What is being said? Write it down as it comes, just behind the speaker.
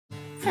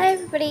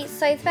everybody,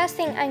 so the first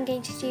thing I'm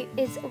going to do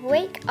is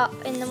wake up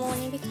in the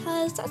morning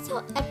because that's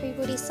how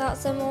everybody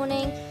starts their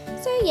morning.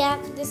 So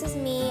yeah, this is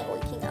me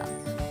waking up.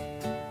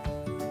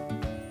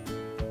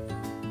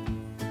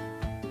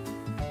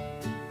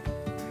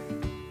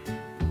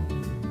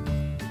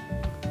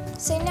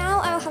 So now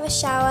I will have a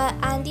shower,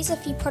 and these are a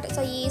few products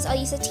I use. I'll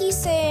use a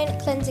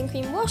Teasone cleansing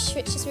cream wash,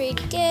 which is really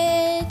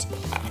good.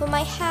 For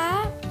my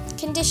hair,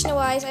 conditioner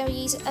wise, I will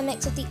use a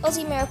mix of the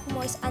Aussie Miracle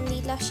Moist and the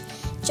Lush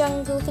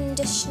Jungle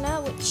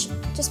Conditioner, which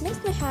just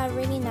makes my hair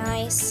really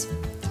nice.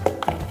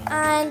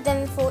 And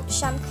then for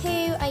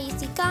shampoo, I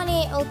use the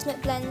Garnier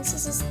Ultimate Blends.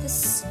 This is the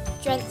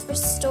Strength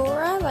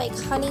Restorer, like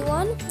honey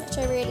one, which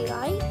I really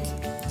like.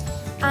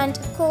 And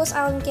of course,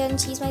 I'm going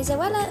to use my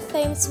Zoella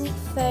Foam Sweet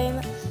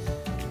Foam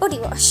Body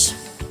Wash.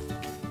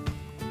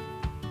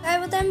 I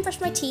will then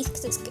brush my teeth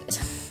because it's good.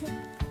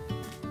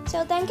 So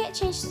I'll then get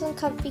changed to some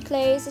comfy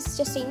clothes. This is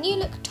just a new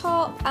look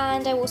top,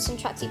 and I wore some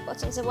tracksuit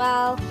bottoms as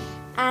well.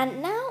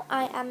 And now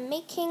I am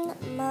making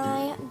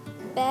my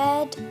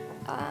bed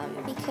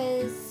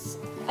because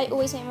I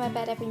always make my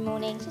bed every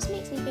morning. It just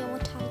makes me feel more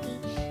tidy.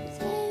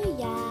 So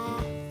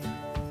yeah.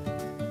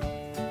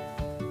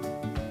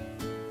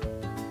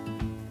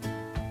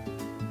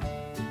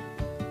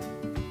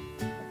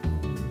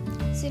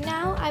 So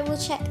now I will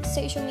check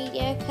social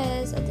media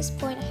because at this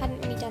point I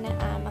hadn't really done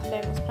it and my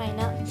phone was playing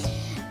up.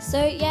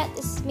 So yeah,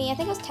 this is me. I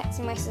think I was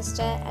texting my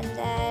sister, and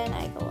then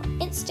I go on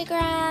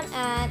Instagram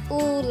and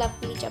all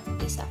lovely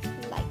jubbly stuff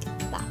like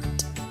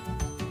that.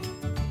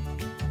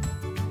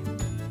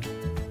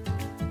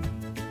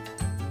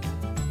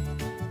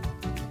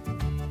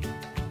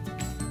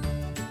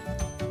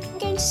 I'm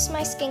going to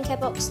my skincare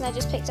box, and I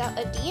just picked out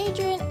a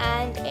deodorant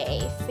and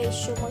a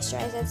facial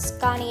moisturiser, it's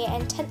Garnier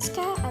Intense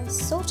Care, and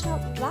sort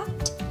out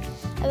that.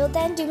 I will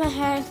then do my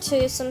hair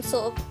into some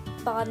sort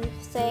of bun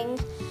thing.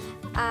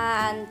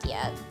 And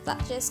yeah,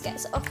 that just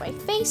gets it off my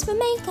face for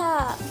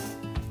makeup.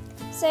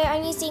 So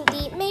I'm using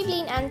the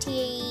Maybelline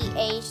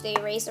Anti-Age Day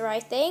Razor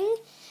Eye thing,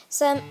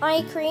 some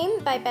eye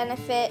cream by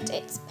Benefit,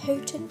 it's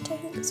Potent I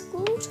think it's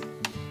called,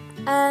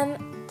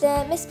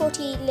 the Miss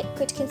Sporty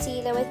Liquid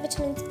Concealer with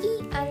vitamins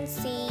E and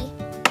C,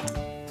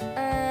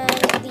 and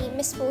the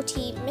Miss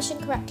Sporty Mission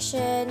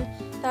Correction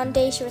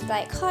Foundation with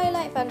like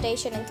highlight,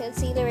 foundation and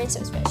concealer in, so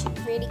it's actually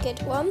a really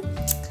good one.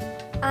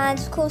 And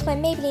of course my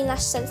Maybelline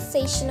Lash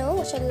Sensational,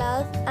 which I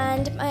love,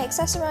 and my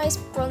Accessorize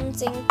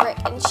Bronzing Brick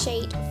in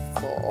shade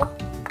 4.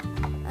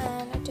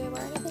 And do I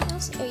wear anything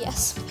else? Oh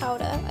yes,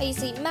 powder. I use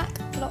the MAC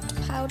Blot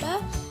Powder,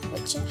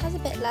 which has a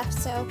bit left,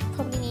 so I'll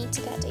probably need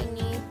to get a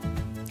new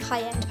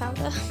high-end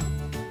powder.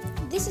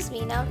 This is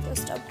me now, I'm going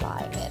to start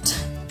applying it.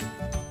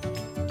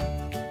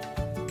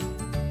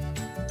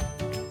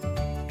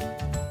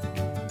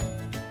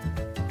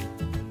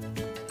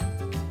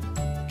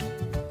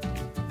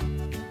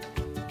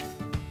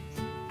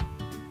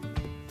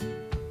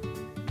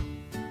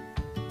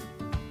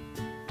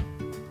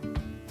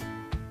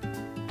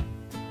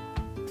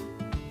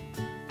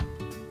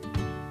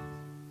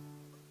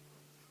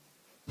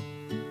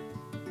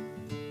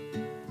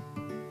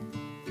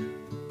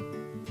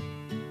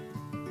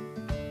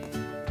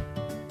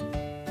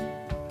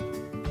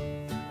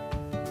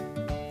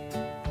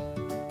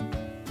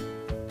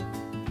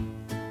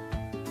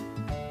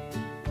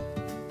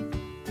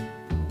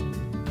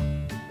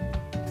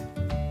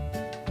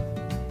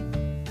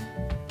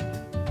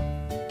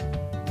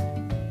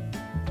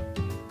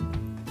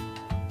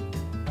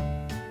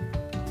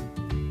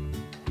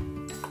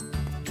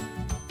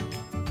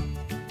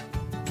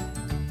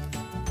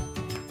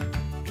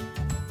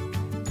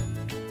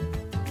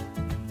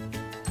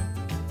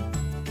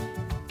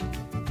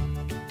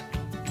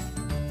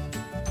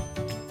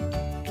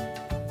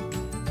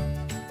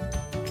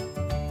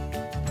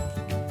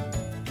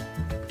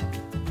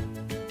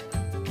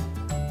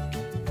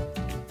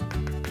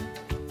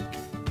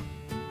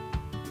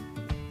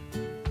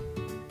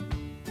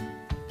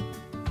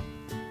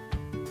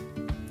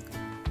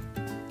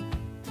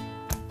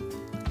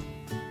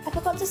 I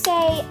forgot to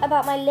say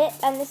about my lip,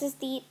 and this is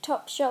the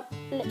Topshop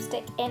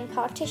lipstick in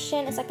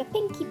Partition. It's like a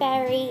pinky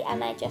berry,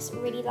 and I just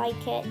really like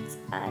it,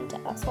 and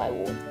that's what I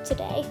wore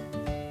today.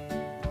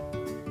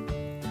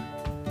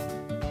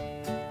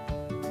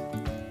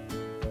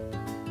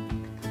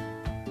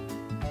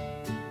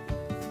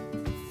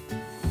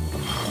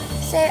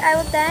 So I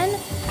will then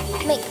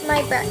make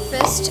my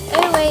breakfast.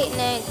 Oh wait,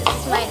 no, this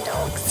is my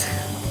dog's.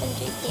 I'm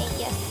joking,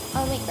 yes.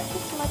 I'll make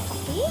breakfast for my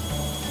puppy.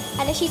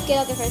 And if she's good,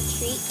 I'll give her a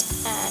treat.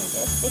 And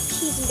it's the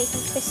cheese and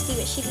bacon twisty,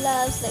 which she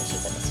loves, look, she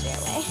got it straight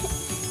away.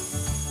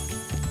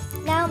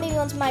 Now moving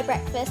on to my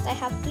breakfast, I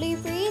have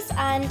blueberries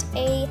and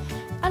a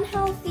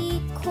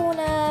unhealthy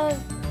corner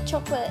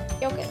chocolate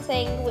yogurt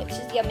thing, which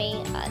is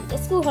yummy, and a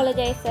school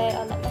holiday, so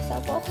I'll let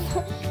myself off.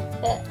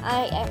 But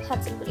I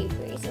had some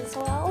blueberries as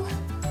well.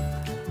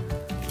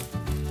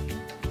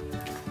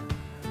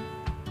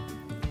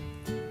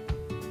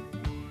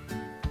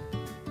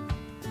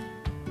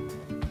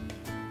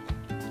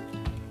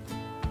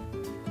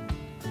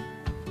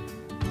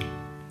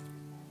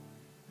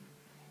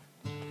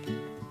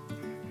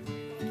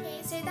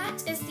 So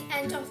that is the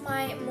end of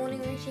my morning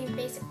routine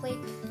basically.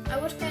 I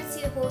would go and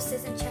see the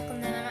horses and check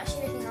on them. I'm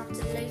actually looking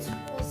after loads of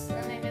horses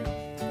at the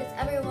moment because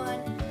everyone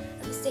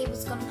at the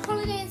stable's gone on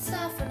holiday and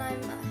stuff and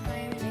I'm at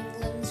home in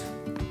England.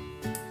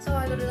 So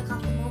I gotta look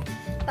after them all.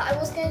 But I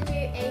was going to do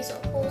a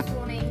sort of horse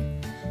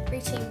morning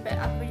routine, but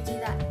I'll probably do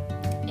that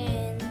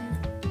in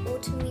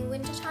autumn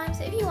winter time.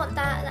 So if you want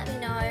that, let me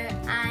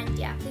know. And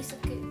yeah, please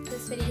give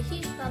this video a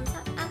huge thumbs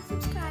up and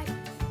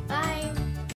subscribe.